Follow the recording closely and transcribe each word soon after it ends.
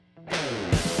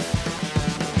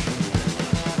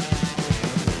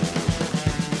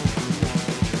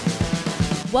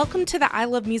Welcome to the I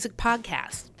Love Music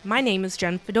podcast. My name is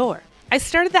Jen Fedor. I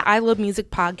started the I Love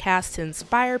Music podcast to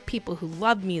inspire people who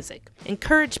love music,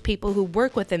 encourage people who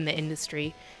work within the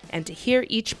industry, and to hear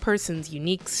each person's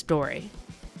unique story.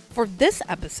 For this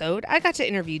episode, I got to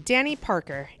interview Danny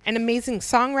Parker, an amazing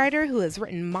songwriter who has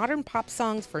written modern pop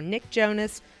songs for Nick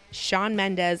Jonas, Shawn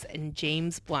Mendes, and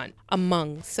James Blunt,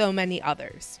 among so many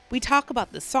others. We talk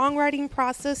about the songwriting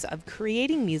process of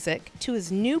creating music to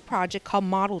his new project called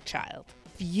Model Child.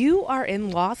 If you are in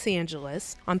Los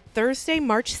Angeles on Thursday,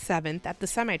 March 7th at the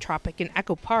Semi-Tropic in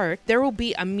Echo Park, there will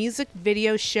be a music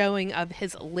video showing of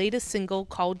his latest single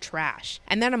called Trash.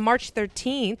 And then on March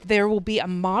 13th, there will be a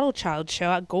Model Child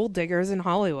show at Gold Diggers in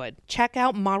Hollywood. Check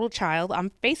out Model Child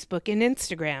on Facebook and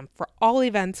Instagram for all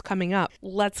events coming up.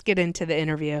 Let's get into the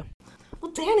interview. Well,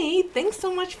 Danny, thanks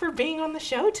so much for being on the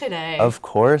show today. Of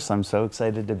course, I'm so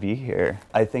excited to be here.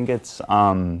 I think it's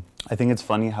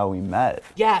funny how we met.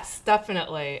 Yes,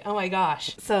 definitely. Oh my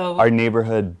gosh. So our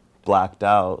neighborhood blacked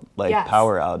out, Yes.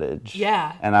 power outage.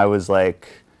 Yeah. And I was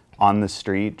on the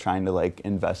street trying to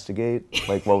investigate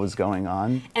what was going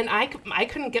on. And I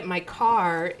couldn't get my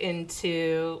car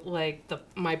into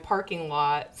my parking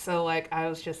lot, so I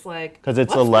was just because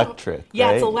it's electric. Yeah,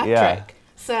 right? it's electric. Yeah.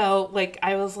 So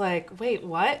I was like, wait,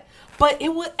 what? But it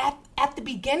was at the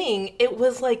beginning, it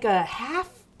was like a half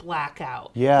blackout.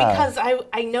 Yeah. Because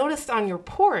I noticed on your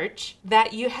porch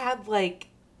that you had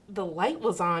the light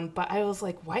was on, but I was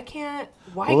like, why can't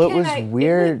It was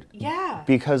weird. Yeah.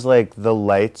 Because the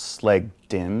lights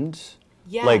dimmed.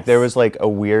 Yes. There was a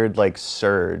weird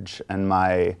surge, and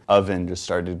my oven just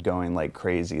started going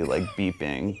crazy,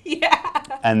 beeping. Yeah.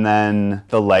 And then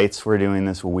the lights were doing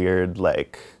this weird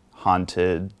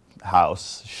haunted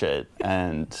house shit,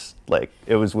 and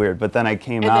it was weird. But then I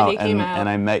came out and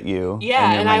I met you. Yeah,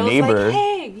 and you're and my I was neighbor. like,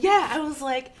 hey, yeah, I was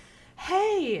like,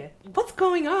 hey, what's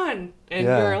going on? And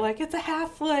Yeah. you're like, it's a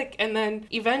half flick. And then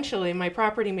eventually my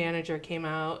property manager came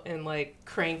out and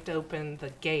cranked open the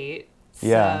gate.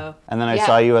 Yeah. So, And then I yeah.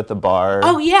 saw you at the bar.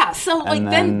 Oh yeah, so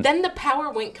And then the power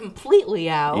went completely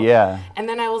out. Yeah. And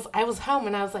then I was home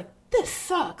and I was like, this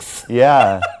sucks.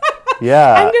 Yeah.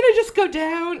 Yeah. I'm gonna just go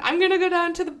down. I'm gonna go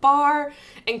down to the bar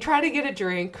and try to get a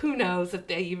drink. Who knows if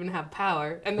they even have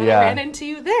power? And then Yeah. I ran into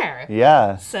you there.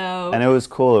 Yeah. So And it was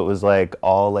cool. It was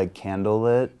all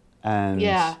candlelit, and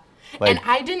yeah. And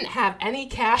I didn't have any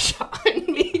cash on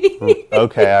me.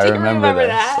 Okay, I Do you remember this.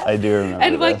 that? I do remember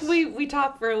And this. we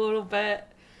talked for a little bit,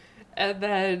 and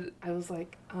then I was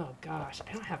like, oh gosh,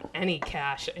 I don't have any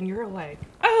cash. And you're like,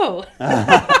 oh.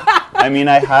 I mean,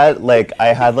 I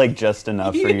had just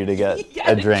enough for you to get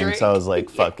Yeah, a drink, so I was like,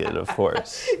 yeah. fuck it, of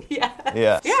course. Yeah.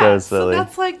 Yeah, Yeah. so silly. So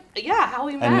that's how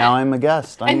we met. And now I'm a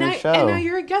guest on your show. And now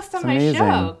you're a guest on It's my amazing.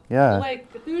 show. Yeah.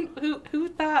 Who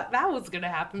thought that was gonna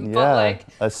happen? Yeah, But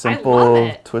a I simple love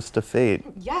it. twist of fate.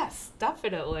 Yes,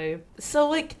 definitely.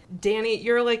 So Danny,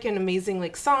 you're an amazing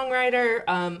songwriter.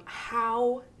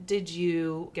 How did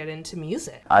you get into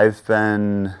music? I've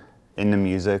been into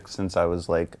music since I was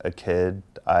a kid.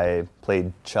 I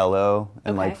played cello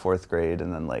in Okay. 4th grade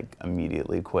and then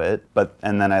immediately quit.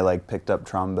 And then I picked up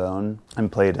trombone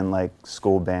and played in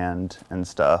school band and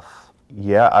stuff.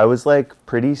 Yeah, I was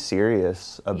pretty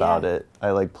serious about Yeah. it.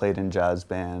 I played in jazz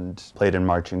band, played in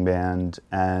marching band,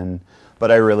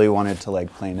 but I really wanted to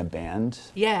play in a band.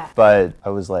 Yeah. But I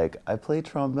was I play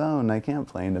trombone, I can't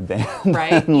play in a band.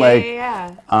 Right. And,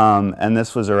 Yeah. and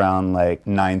this was around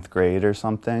 9th grade or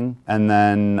something. And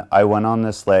then I went on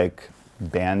this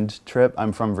band trip.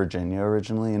 I'm from Virginia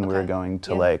originally, and we were Okay. going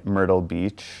to Yeah. Myrtle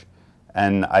Beach.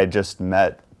 And I just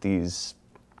met these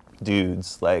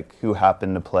dudes who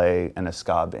happened to play in a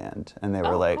ska band, and they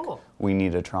were Oh, cool. we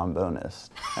need a trombonist.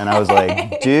 And I was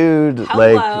like, dude,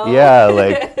 Hello.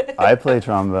 I play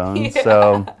trombone.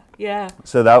 Yeah. Yeah.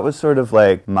 So that was sort of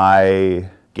my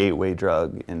gateway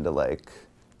drug into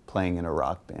playing in a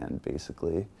rock band,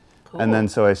 basically. Cool. And then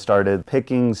so I started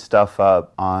picking stuff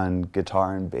up on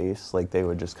guitar and bass. They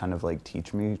would just kind of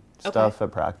teach me stuff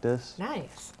at practice.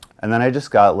 Nice. And then I just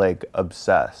got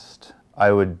obsessed.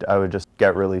 I would just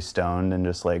get really stoned and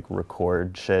just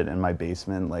record shit in my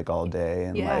basement all day,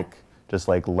 and Yeah. just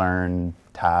learn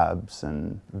tabs.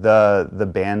 And the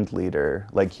band leader,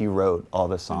 he wrote all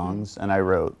the songs, and I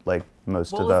wrote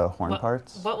most of the horn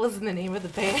parts. What was the name of the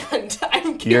band?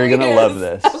 I'm curious. You're gonna love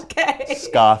this. Okay.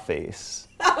 Scarface.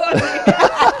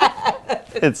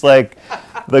 It's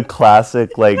the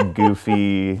classic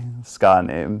goofy ska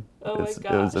name. Oh my It was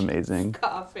gosh. amazing.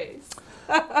 Scarface.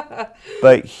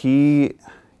 But he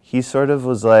sort of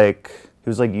was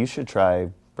you should try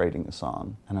writing a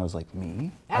song. And I was like,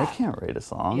 me? I Yeah. can't write a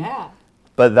song. Yeah.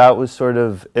 But that was sort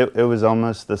of, it was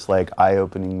almost this like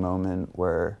eye-opening moment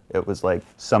where it was like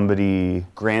somebody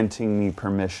granting me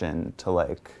permission to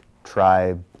like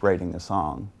try writing a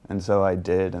song. And so I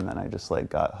did, and then I just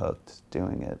like got hooked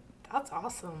doing it. That's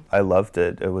awesome. I loved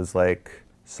it. It was like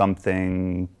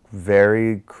something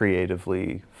very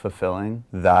creatively fulfilling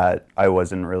that I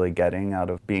wasn't really getting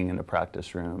out of being in a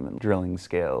practice room and drilling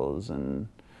scales and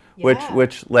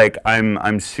which like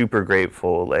I'm super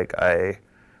grateful. Like I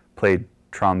played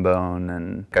trombone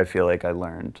and I feel like I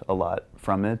learned a lot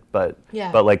from it, but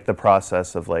like the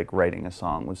process of like writing a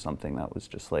song was something that was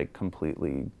just like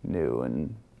completely new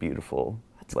and beautiful.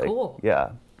 That's like, cool.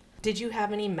 Yeah. Did you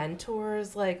have any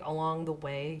mentors like along the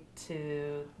way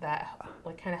to that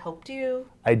like kind of helped you?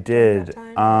 I did.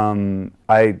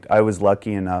 I was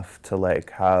lucky enough to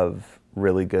like have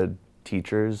really good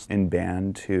teachers in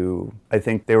band who I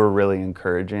think they were really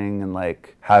encouraging, and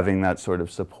like having that sort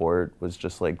of support was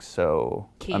just like so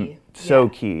key.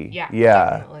 Key. Yeah.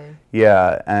 Definitely.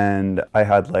 Yeah, and I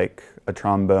had like a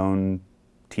trombone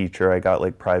teacher. I got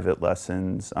like private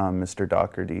lessons, Mr.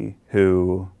 Doherty,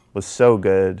 who was so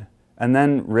good. And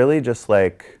then really just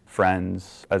like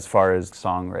friends as far as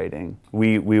songwriting.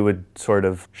 We would sort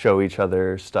of show each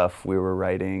other stuff we were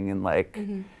writing and like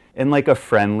in like a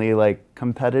friendly, like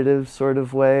competitive sort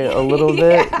of way a little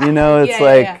bit. You know,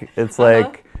 it's it's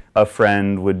like a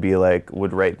friend would be like,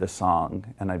 would write the song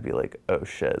and I'd be like, oh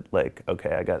shit, like,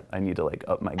 okay, I need to like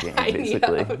up my game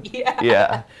basically.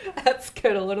 Yeah. That's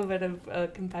good. A little bit of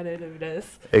competitiveness.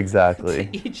 Exactly.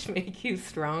 To each make you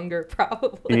stronger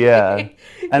probably. Yeah.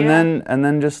 And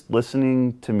then just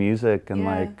listening to music and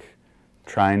like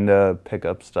trying to pick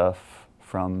up stuff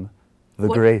from the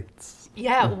greats.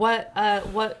 Yeah,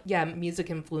 what music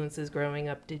influences growing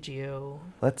up did you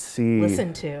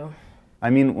listen to? I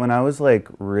mean, when I was like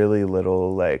really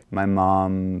little, like my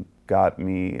mom got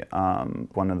me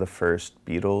one of the first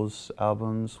Beatles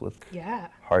albums with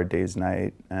Hard Day's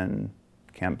Night and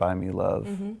Can't Buy Me Love.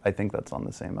 I think that's on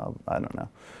the same album. I don't know.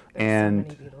 There's so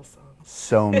many Beatles songs.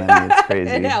 So many, it's crazy.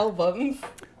 And albums.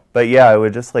 But yeah, I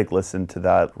would just like listen to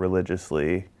that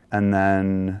religiously. And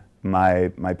then my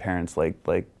parents liked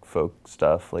like folk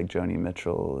stuff like Joni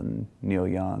Mitchell and Neil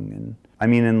Young. And I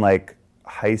mean, in like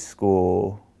high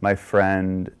school, my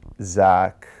friend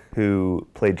Zach, who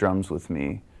played drums with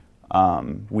me,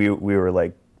 we were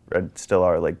like, still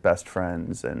are like best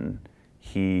friends, and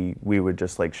we would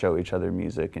just like show each other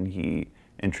music, and he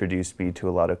introduced me to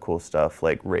a lot of cool stuff.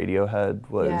 Like Radiohead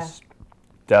was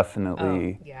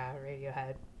definitely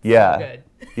Radiohead. Yeah. So good.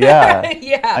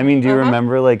 Yeah. I mean, do you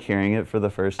remember like hearing it for the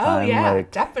first time? Oh yeah,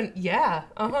 like, definitely. Yeah.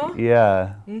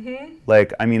 Yeah.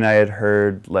 Like, I mean, I had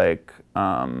heard like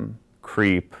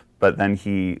Creep. But then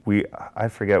I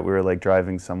forget, we were like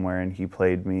driving somewhere and he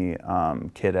played me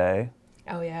Kid A.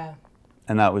 Oh yeah.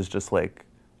 And that was just like,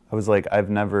 I was like, I've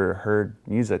never heard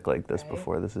music like this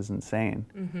before. This is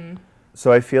insane.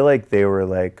 So I feel like they were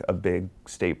like a big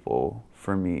staple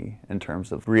for me in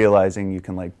terms of realizing you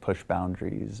can like push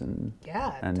boundaries and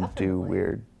do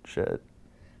weird shit.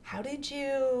 How did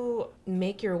you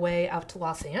make your way out to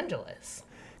Los Angeles?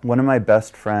 One of my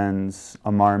best friends,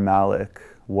 Amar Malik,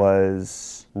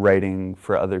 was writing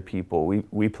for other people.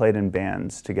 We played in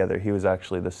bands together. He was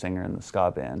actually the singer in the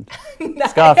ska band.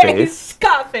 Nice.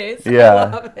 Skaface. Yeah. I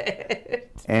love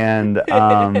it. And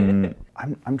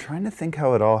I'm trying to think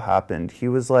how it all happened. He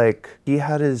was like, he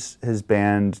had his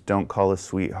band Don't Call Us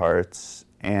Sweethearts,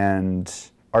 and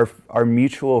our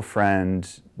mutual friend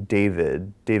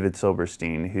David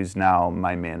Silverstein, who's now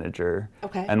my manager,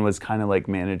 and was kind of like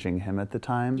managing him at the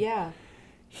time. Yeah.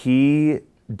 He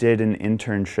did an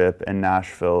internship in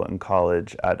Nashville in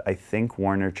college at, I think,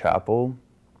 Warner Chapel.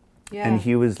 Yeah. And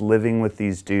he was living with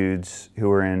these dudes who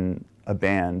were in a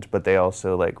band, but they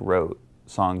also like wrote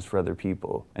songs for other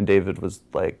people. And David was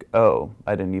like, oh,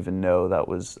 I didn't even know that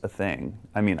was a thing.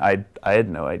 I mean, I had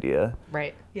no idea.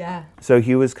 Right, yeah. So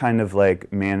he was kind of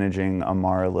like managing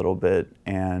Amar a little bit,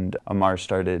 and Amar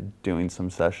started doing some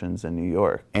sessions in New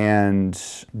York. And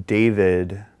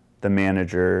David, the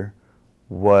manager,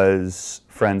 was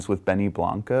friends with Benny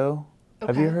Blanco.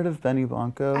 Okay. Have you heard of Benny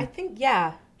Blanco? I think,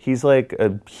 yeah. He's like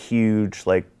a huge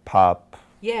like pop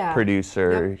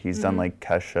producer. Yep. He's done like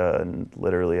Kesha and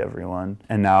literally everyone.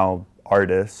 And now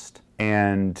artist.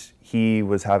 And he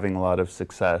was having a lot of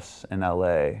success in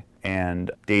LA.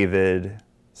 And David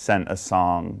sent a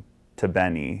song to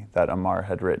Benny that Amar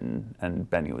had written. And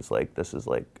Benny was like, this is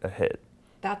like a hit.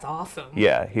 That's awesome.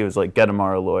 Yeah, he was like, get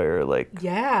Amar a lawyer, like,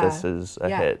 this is a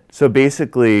hit. So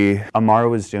basically, Amar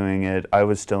was doing it, I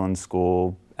was still in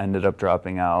school, ended up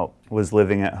dropping out, was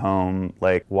living at home,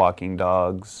 like walking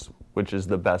dogs which is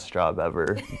the best job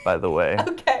ever, by the way.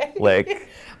 Okay. Like,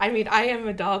 I mean, I am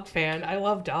a dog fan. I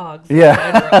love dogs.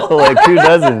 yeah, like who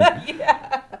doesn't?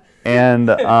 Yeah. And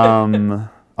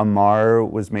Amar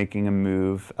was making a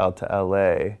move out to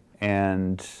LA,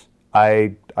 and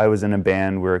I was in a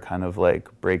band. We were kind of like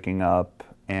breaking up,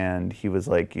 and he was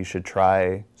like, you should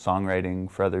try songwriting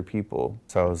for other people.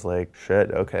 So I was like, shit,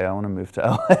 okay, I want to move to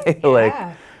LA. Like,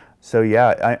 Yeah. so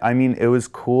yeah, I mean, it was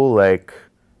cool. Like,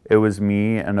 it was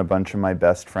me and a bunch of my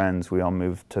best friends. We all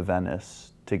moved to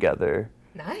Venice together.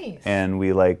 Nice. And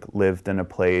we like lived in a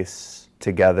place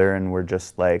together, and we're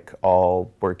just like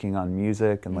all working on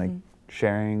music and like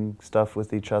sharing stuff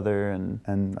with each other,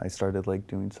 and I started like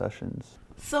doing sessions.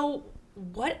 So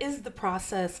what is the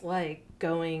process like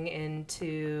going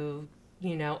into,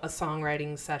 you know, a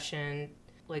songwriting session?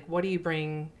 Like, what do you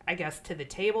bring, I guess, to the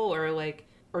table, or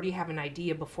do you have an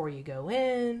idea before you go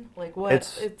in? Like, what?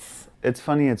 It's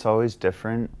funny, it's always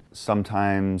different.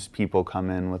 Sometimes people come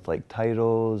in with like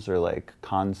titles or like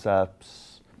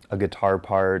concepts, a guitar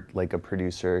part, like a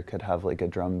producer could have like a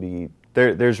drum beat.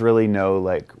 There's really no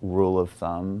like rule of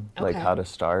thumb, like Okay. how to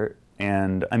start.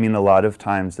 And I mean, a lot of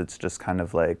times it's just kind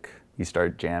of like you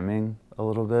start jamming a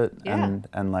little bit. Yeah.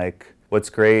 And like what's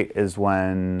great is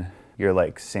when you're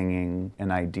like singing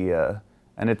an idea,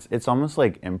 and it's almost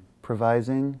like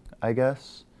improvising, I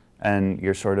guess. And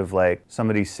you're sort of like,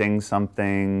 somebody sings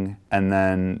something, and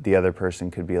then the other person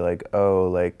could be like, oh,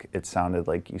 like it sounded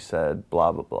like you said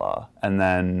blah, blah, blah. And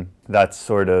then that's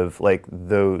sort of like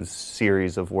those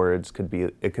series of words could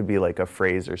be like a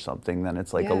phrase or something. Then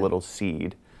it's like a Yeah. little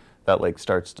seed that like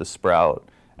starts to sprout,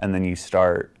 and then you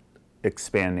start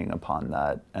expanding upon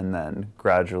that. And then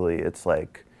gradually it's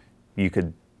like you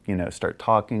could, you know, start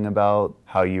talking about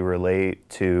how you relate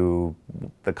to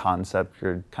the concept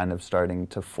you're kind of starting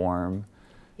to form.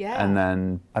 Yeah. And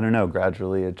then, I don't know,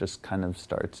 gradually it just kind of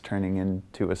starts turning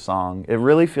into a song. It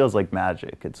really feels like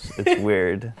magic. It's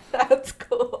weird. That's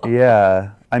cool.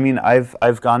 Yeah. I mean,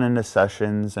 I've gone into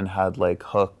sessions and had like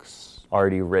hooks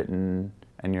already written,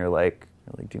 and you're like,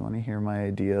 do you want to hear my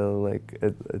idea? Like,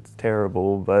 it's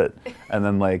terrible, but, and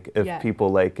then like, if Yeah. people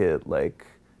like it, like,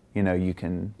 you know, you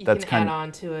can, You that's can kind add of,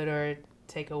 on to it or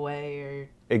take away or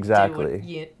exactly. do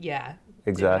what do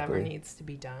Exactly. whatever needs to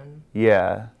be done.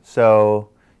 Yeah. So,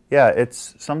 yeah,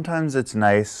 sometimes it's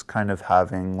nice kind of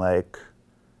having like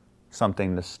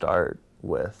something to start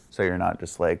with, so you're not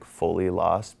just like fully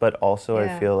lost. But also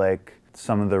Yeah. I feel like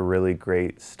some of the really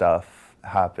great stuff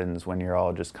happens when you're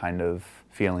all just kind of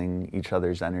feeling each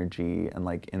other's energy and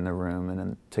like in the room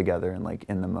and together and like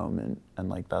in the moment, and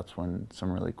like that's when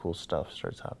some really cool stuff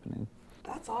starts happening.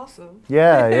 That's awesome.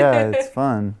 Yeah, it's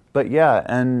fun. But yeah,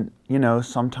 and you know,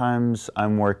 sometimes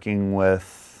I'm working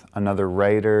with another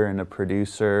writer and a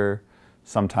producer.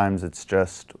 Sometimes it's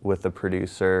just with a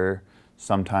producer.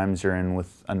 Sometimes you're in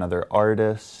with another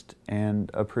artist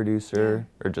and a producer,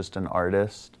 or just an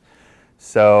artist.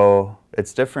 So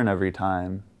it's different every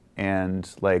time, and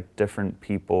like different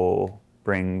people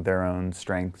bring their own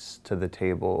strengths to the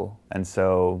table, and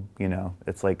so, you know,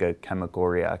 it's like a chemical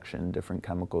reaction, different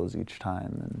chemicals each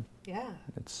time, and Yeah.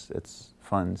 it's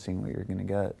fun seeing what you're gonna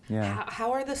get. Yeah.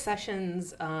 How are the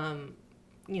sessions,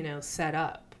 you know, set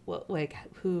up? What, like,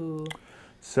 who?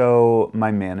 So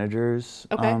my managers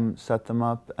Okay. set them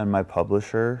up, and my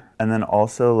publisher, and then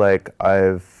also like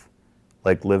I've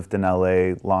like lived in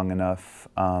LA long enough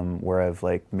where I've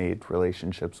like made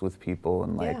relationships with people,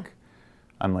 and like Yeah.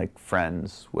 I'm like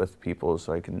friends with people,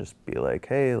 so I can just be like,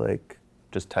 hey, like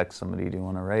just text somebody, do you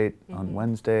want to write on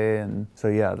Wednesday? And so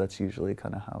yeah, that's usually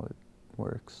kind of how it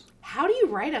works. How do you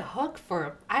write a hook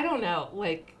for? I don't know.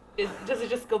 Like, does it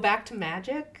just go back to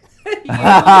magic? You know what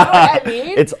I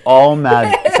mean? It's all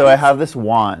magic. So I have this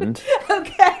wand.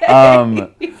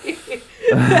 Okay.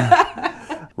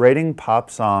 Writing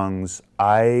pop songs,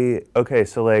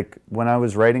 so like when I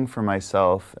was writing for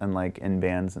myself and like in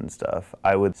bands and stuff,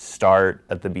 I would start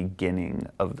at the beginning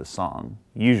of the song,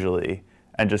 usually,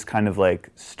 and just kind of like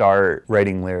start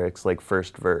writing lyrics, like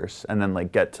first verse, and then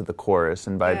like get to the chorus,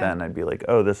 and by then I'd be like,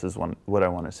 oh, this is what I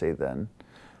want to say then.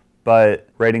 But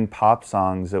writing pop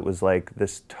songs, it was like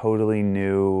this totally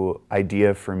new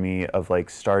idea for me of like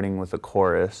starting with a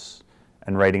chorus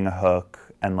and writing a hook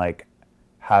and like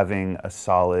having a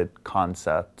solid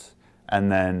concept,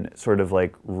 and then sort of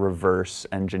like reverse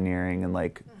engineering and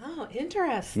like, Oh,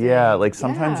 interesting. yeah, like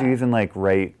sometimes you Yeah. even like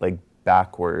write like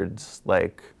backwards,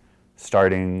 like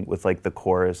starting with like the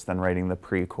chorus, then writing the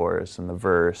pre-chorus and the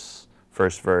verse,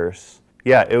 first verse.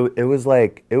 Yeah, it was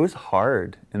like, it was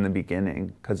hard in the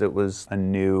beginning because it was a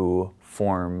new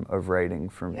form of writing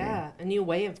for me. Yeah, a new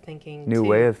way of thinking. New too.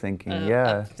 way of thinking,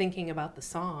 yeah. Of thinking about the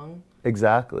song.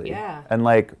 Exactly. Yeah. And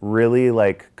like really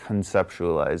like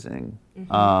conceptualizing.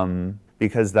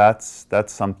 Because that's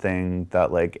something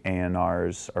that like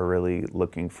A&Rs are really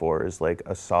looking for, is like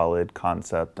a solid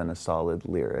concept and a solid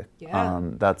lyric. Yeah.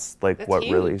 That's like That's what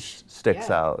really huge. sticks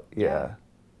Yeah. out. Yeah.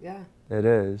 Yeah. It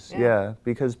is. Yeah. Yeah.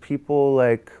 Because people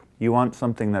like, you want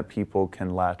something that people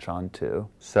can latch onto.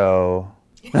 So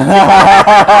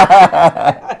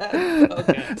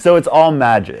so it's all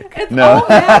magic. It's all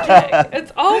magic.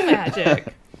 It's all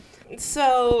magic.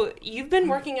 So you've been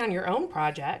working on your own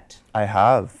project, I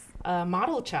have.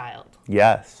 Model Child.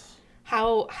 Yes.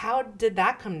 How did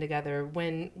that come together?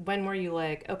 When were you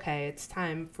like, okay, it's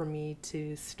time for me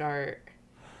to start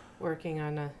working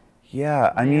on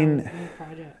Yeah, I my mean, own new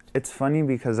project? it's funny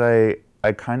because I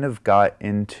kind of got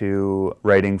into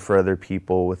writing for other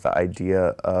people with the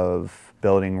idea of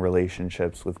building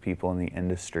relationships with people in the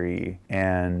industry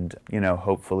and, you know,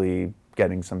 hopefully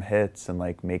getting some hits and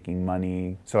like making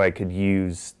money so I could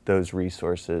use those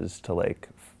resources to like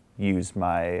use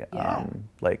my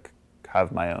like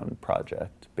have my own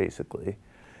project basically.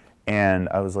 And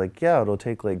I was like, yeah, it'll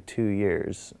take like 2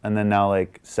 years. And then now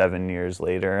like 7 years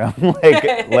later, I'm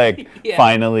like Yeah.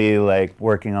 finally like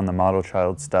working on the Model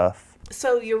Child stuff.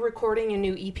 So you're recording a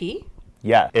new EP?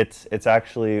 Yeah, it's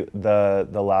actually the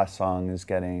last song is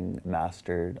getting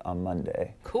mastered on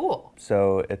Monday. Cool.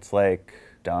 So it's like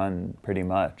done pretty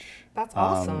much. That's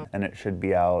awesome. And it should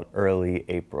be out early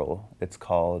April. It's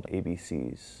called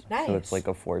ABCs. Nice. So it's like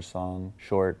a 4-song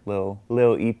short little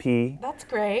EP. That's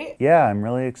great. Yeah, I'm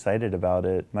really excited about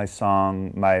it. My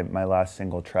song, my last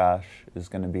single, Trash, is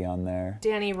going to be on there.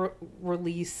 Danny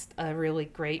released a really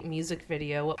great music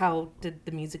video. How did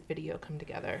the music video come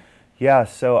together? Yeah,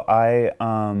 so I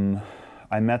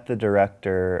met the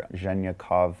director, Zhenya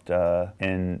Kovda,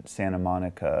 in Santa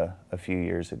Monica a few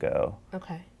years ago.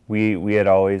 Okay. We had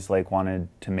always like wanted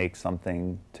to make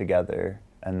something together,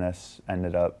 and this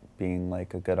ended up being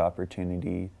like a good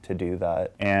opportunity to do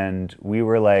that. And we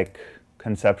were like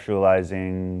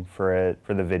conceptualizing for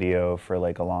the video for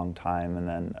like a long time, and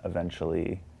then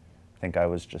eventually I think I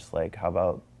was just like, how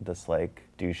about this like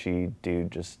douchey dude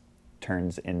just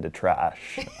turns into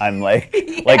trash? I'm like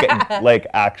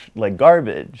like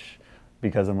garbage,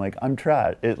 because I'm like, I'm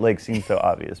trash. It like seems so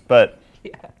obvious, but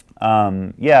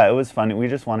yeah, it was funny. We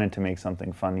just wanted to make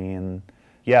something funny, and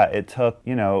yeah, it took,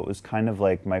 you know, it was kind of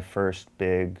like my first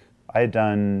big, I had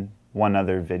done one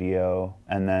other video,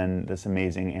 and then this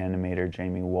amazing animator,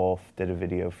 Jamie Wolf, did a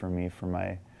video for me for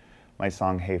my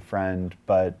song Hey Friend,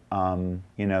 but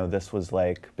you know, this was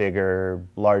like bigger,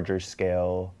 larger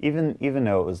scale, even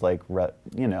though it was like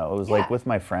you know, it was like with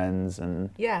my friends and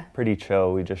pretty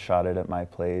chill. We just shot it at my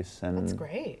place, and that's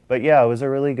great. But yeah, it was a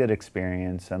really good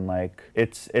experience, and like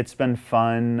it's been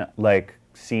fun like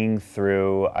seeing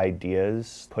through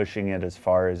ideas, pushing it as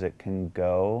far as it can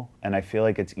go, and I feel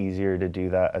like it's easier to do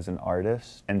that as an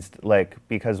artist, and like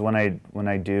because when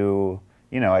I do,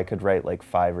 you know, I could write like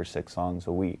 5 or 6 songs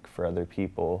a week for other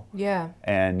people. Yeah.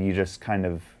 And you just kind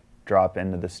of drop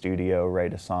into the studio,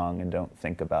 write a song, and don't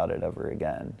think about it ever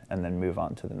again, and then move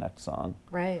on to the next song.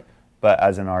 Right. But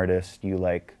as an artist, you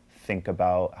like think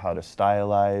about how to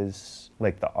stylize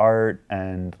like the art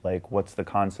and like what's the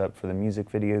concept for the music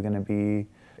video going to be.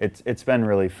 It's been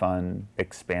really fun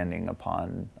expanding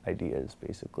upon ideas,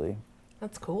 basically.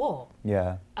 That's cool.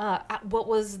 Yeah. What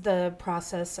was the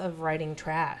process of writing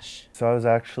Trash? So I was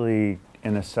actually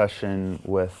in a session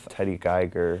with Teddy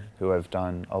Geiger, who I've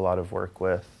done a lot of work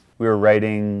with. We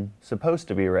were supposed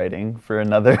to be writing for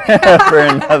another,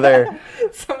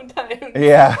 Sometimes.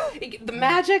 Yeah. The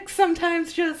magic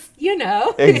sometimes just, you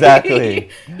know. Exactly.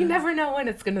 You never know when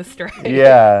it's going to strike.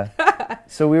 Yeah.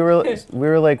 So we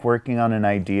were like working on an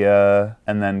idea,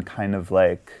 and then kind of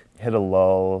like hit a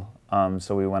lull.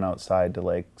 So we went outside to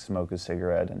like smoke a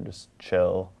cigarette and just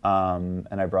chill. And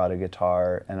I brought a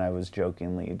guitar, and I was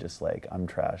jokingly just like, I'm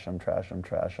trash, I'm trash, I'm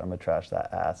trash, I'm a trash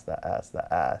that ass, that ass,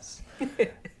 that ass.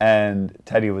 And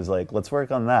Teddy was like, let's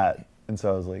work on that. And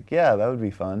so I was like, yeah, that would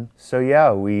be fun. So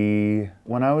yeah,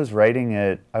 when I was writing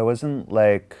it, I wasn't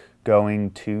like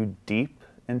going too deep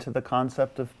into the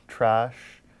concept of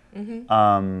trash.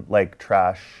 Mm-hmm. Like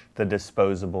trash, the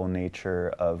disposable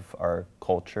nature of our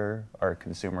culture, our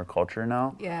consumer culture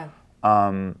now. Yeah.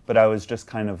 But I was just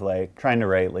kind of like trying to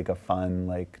write like a fun,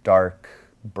 like dark,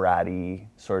 bratty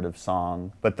sort of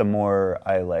song. But the more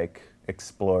I like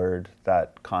explored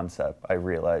that concept, I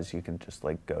realized you can just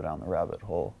like go down the rabbit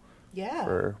hole. Yeah.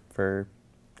 For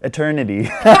eternity.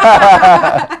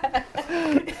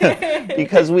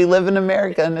 Because we live in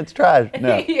America and it's trash.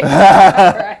 No.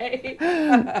 Yeah, right.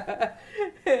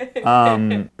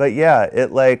 But yeah,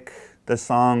 it like the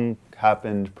song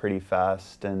happened pretty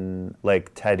fast, and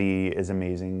like Teddy is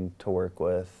amazing to work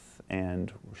with,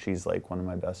 and she's like one of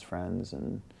my best friends,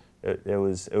 and it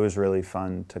was really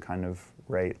fun to kind of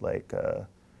write like a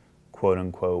quote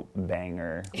unquote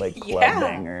banger, like club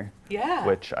banger,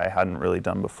 which I hadn't really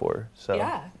done before. So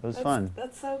it was fun.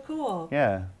 That's so cool.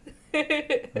 Yeah,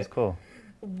 it was cool.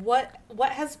 What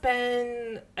has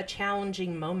been a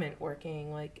challenging moment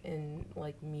working like in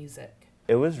like music?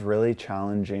 It was really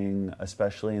challenging,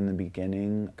 especially in the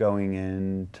beginning, going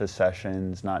into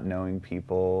sessions, not knowing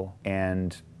people,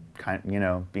 and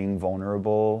being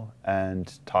vulnerable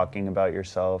and talking about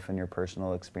yourself and your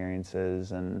personal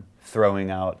experiences and throwing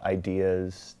out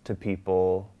ideas to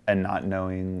people and not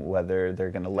knowing whether they're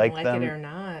going to like them it or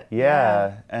not.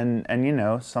 Yeah. And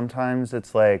sometimes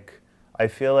it's like, I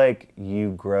feel like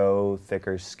you grow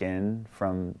thicker skin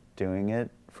from doing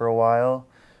it for a while,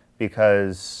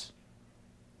 because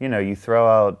you throw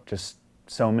out just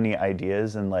so many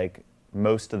ideas, and like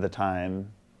most of the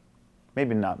time,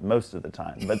 maybe not most of the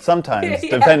time, but sometimes,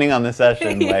 depending on the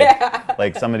session,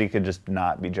 like somebody could just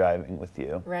not be driving with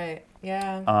you. Right,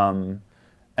 yeah.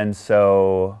 And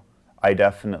so I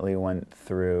definitely went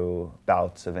through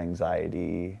bouts of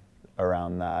anxiety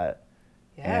around that.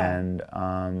 Yeah.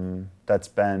 And that's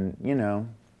been, you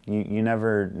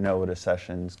never know what a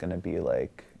session's going to be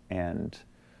like, and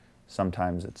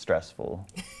sometimes it's stressful.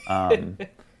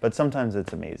 But sometimes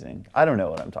it's amazing. I don't know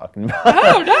what I'm talking about.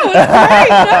 Oh, no, it's great.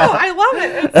 No, I love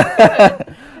it.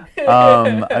 It's good.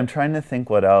 I'm trying to think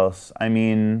what else. I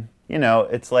mean,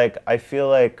 it's like, I feel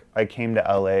like I came to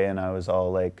LA and I was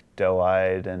all like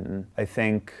doe-eyed, and I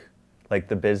think like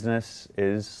the business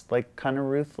is like kind of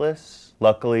ruthless.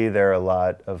 Luckily, there are a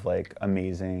lot of like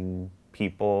amazing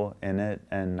people in it,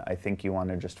 and I think you want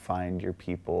to just find your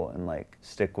people and like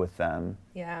stick with them.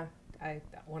 Yeah. I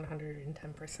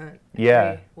 110%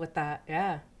 agree with that.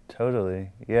 Yeah.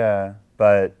 Totally. Yeah.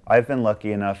 But I've been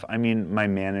lucky enough. I mean, my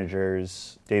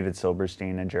managers, David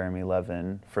Silberstein and Jeremy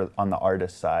Levin, on the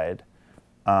artist side,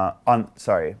 on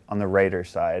the writer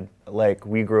side, like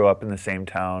we grew up in the same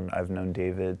town. I've known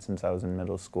David since I was in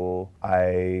middle school.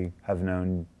 I have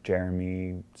known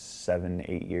Jeremy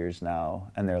 7-8 years now,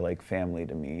 and they're like family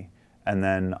to me. And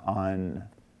then on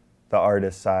the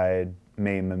artist side,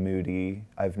 May Mahmoodi,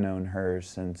 I've known her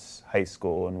since high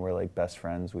school, and we're like best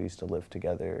friends. We used to live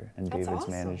together, and that's David's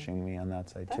awesome. managing me on that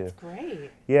side too. That's great.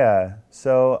 Yeah,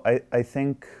 so I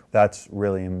think that's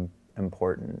really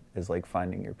important, is like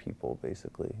finding your people,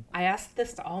 basically. I ask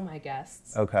this to all my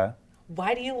guests. Okay.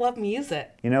 Why do you love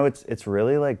music? It's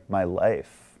really like my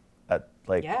life at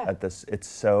this. It's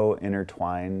so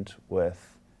intertwined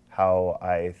with how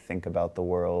I think about the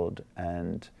world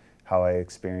and how I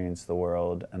experience the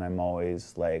world, and I'm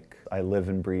always like, I live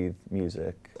and breathe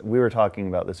music. We were talking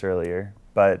about this earlier,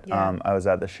 but I was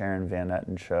at the Sharon Van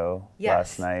Etten show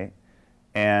last night,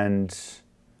 and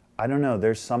I don't know,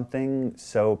 there's something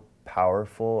so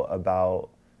powerful about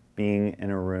being in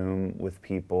a room with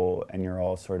people and you're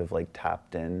all sort of like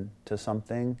tapped in to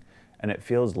something, and it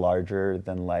feels larger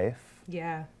than life.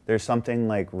 Yeah. There's something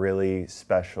like really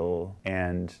special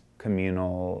and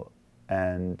communal,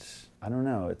 and I don't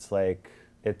know, it's like,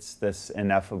 it's this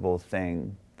ineffable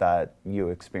thing that you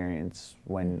experience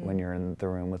when you're in the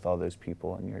room with all those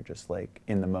people and you're just like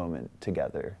in the moment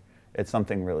together. It's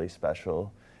something really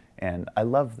special, and I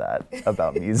love that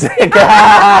about music.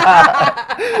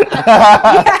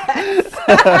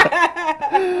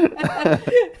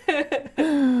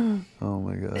 Oh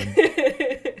my God.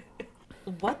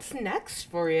 What's next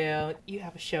for you? You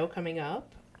have a show coming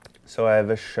up? So I have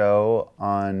a show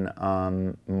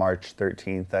on March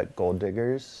 13th at Gold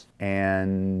Diggers,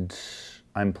 and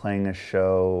I'm playing a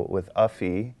show with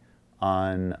Uffy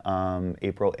on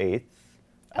April 8th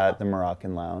at the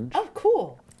Moroccan Lounge. Oh,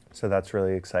 cool. So that's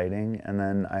really exciting. And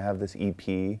then I have this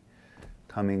EP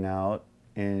coming out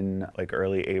in like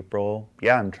early April.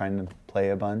 Yeah, I'm trying to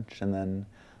play a bunch, and then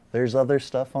there's other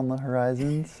stuff on the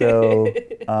horizon. So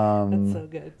that's so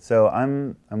good. So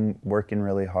I'm working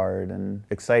really hard and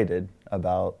excited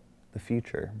about the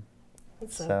future.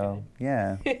 That's so good.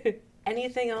 Yeah.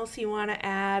 Anything else you want to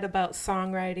add about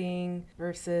songwriting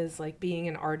versus like being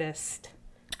an artist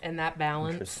and that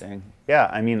balance? Interesting. Yeah,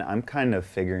 I mean, I'm kind of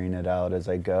figuring it out as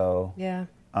I go. Yeah.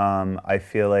 I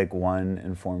feel like one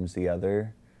informs the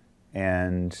other,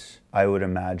 and I would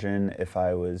imagine if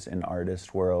I was in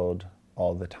artist world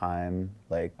all the time,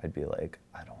 like I'd be like,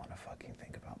 I don't want to fucking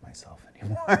think about myself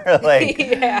anymore. Like,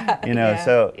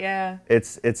 so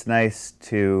it's nice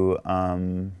to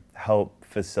help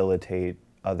facilitate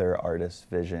other artists'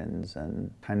 visions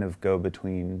and kind of go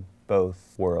between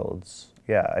both worlds.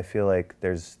 yeah, I feel like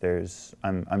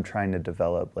I'm trying to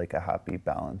develop like a happy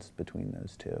balance between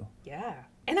those two. Yeah.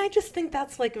 And I just think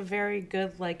that's like a very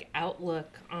good like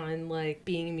outlook on like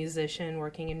being a musician,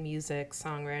 working in music,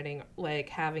 songwriting, like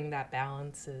having that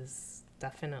balance is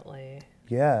definitely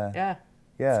Yeah.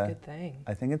 it's a good thing.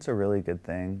 I think it's a really good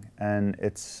thing. And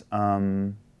it's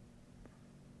I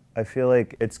feel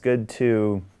like it's good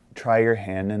to try your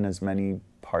hand in as many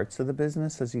parts of the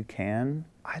business as you can.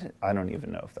 I don't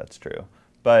even know if that's true.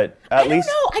 But at least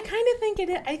I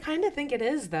kind of think it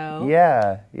is though.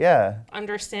 Yeah.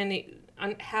 Understanding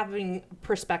having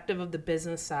perspective of the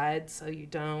business side so you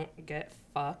don't get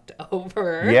fucked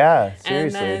over. Yeah,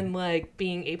 seriously. And then like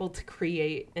being able to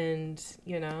create and,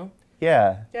 you know.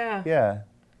 Yeah.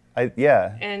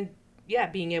 And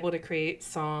being able to create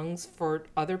songs for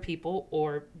other people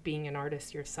or being an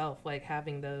artist yourself, like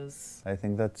having those. I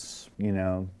think that's,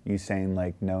 you saying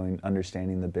like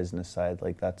understanding the business side,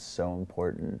 like that's so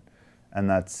important. And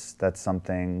that's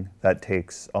something that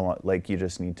takes a lot, like you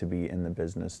just need to be in the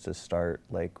business to start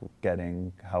like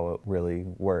getting how it really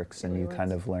works, and you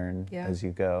kind of learn as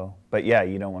you go. But yeah,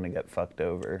 you don't want to get fucked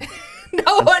over.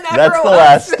 No one ever That's the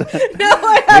wants. last. No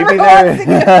one ever wants to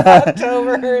get fucked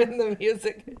over in the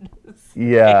music industry.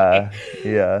 Yeah.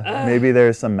 Maybe there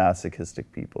are some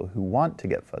masochistic people who want to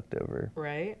get fucked over.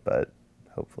 Right. But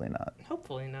hopefully not.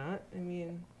 Hopefully not. I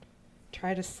mean,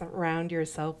 try to surround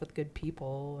yourself with good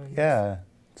people. And yeah,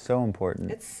 so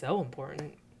important. It's so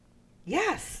important.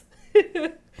 Yes.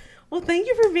 Well, thank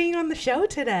you for being on the show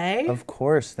today. Of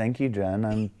course. Thank you,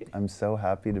 Jen. I'm so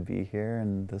happy to be here,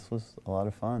 and this was a lot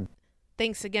of fun.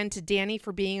 Thanks again to Danny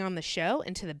for being on the show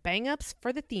and to the Bang Ups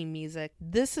for the theme music.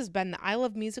 This has been the I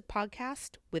Love Music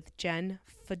podcast with Jen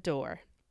Fedor.